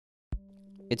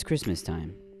It's Christmas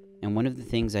time, and one of the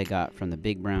things I got from the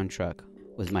big brown truck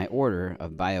was my order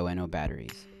of Bioenno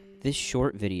batteries. This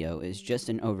short video is just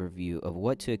an overview of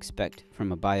what to expect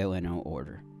from a Bioenno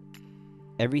order.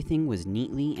 Everything was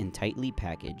neatly and tightly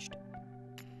packaged.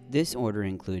 This order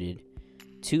included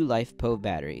 2 LiFePO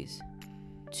batteries,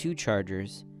 2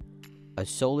 chargers, a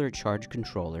solar charge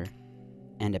controller,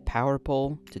 and a power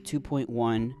pole to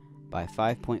 2.1 by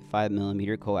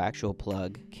 5.5mm coaxial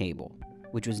plug cable,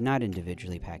 which was not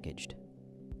individually packaged.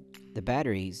 The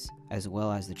batteries, as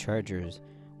well as the chargers,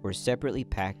 were separately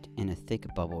packed in a thick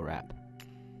bubble wrap,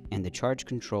 and the charge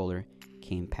controller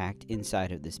came packed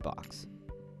inside of this box.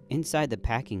 Inside the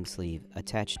packing sleeve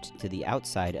attached to the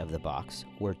outside of the box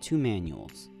were 2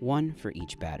 manuals, one for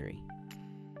each battery.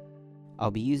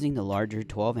 I'll be using the larger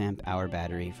 12 amp hour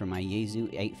battery for my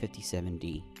Yaesu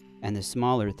 857D and the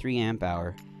smaller 3 amp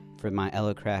hour for my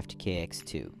Elecraft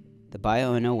KX2. The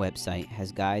Bioenno website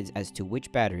has guides as to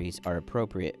which batteries are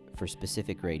appropriate for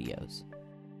specific radios.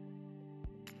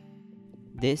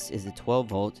 This is the 12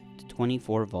 volt to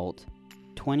 24 volt,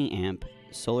 20 amp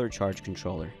solar charge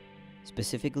controller,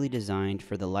 specifically designed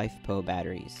for the LiFePO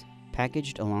batteries.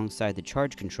 Packaged alongside the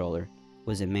charge controller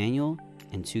was a manual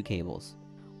and 2 cables.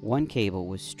 One cable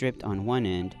was stripped on one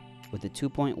end with a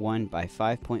 2.1 by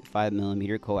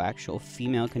 5.5mm coaxial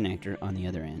female connector on the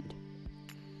other end.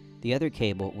 The other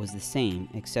cable was the same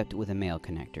except with a male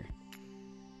connector.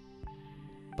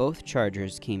 Both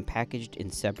chargers came packaged in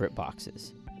separate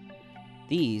boxes.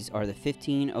 These are the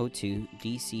 1502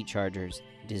 DC chargers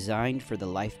designed for the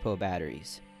LiFePO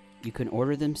batteries. You can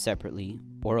order them separately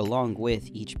or along with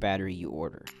each battery you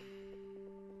order.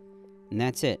 And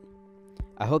that's it.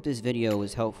 I hope this video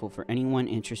was helpful for anyone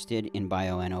interested in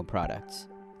Bioenno products.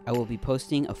 I will be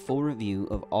posting a full review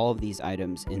of all of these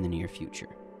items in the near future.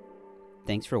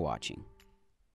 Thanks for watching.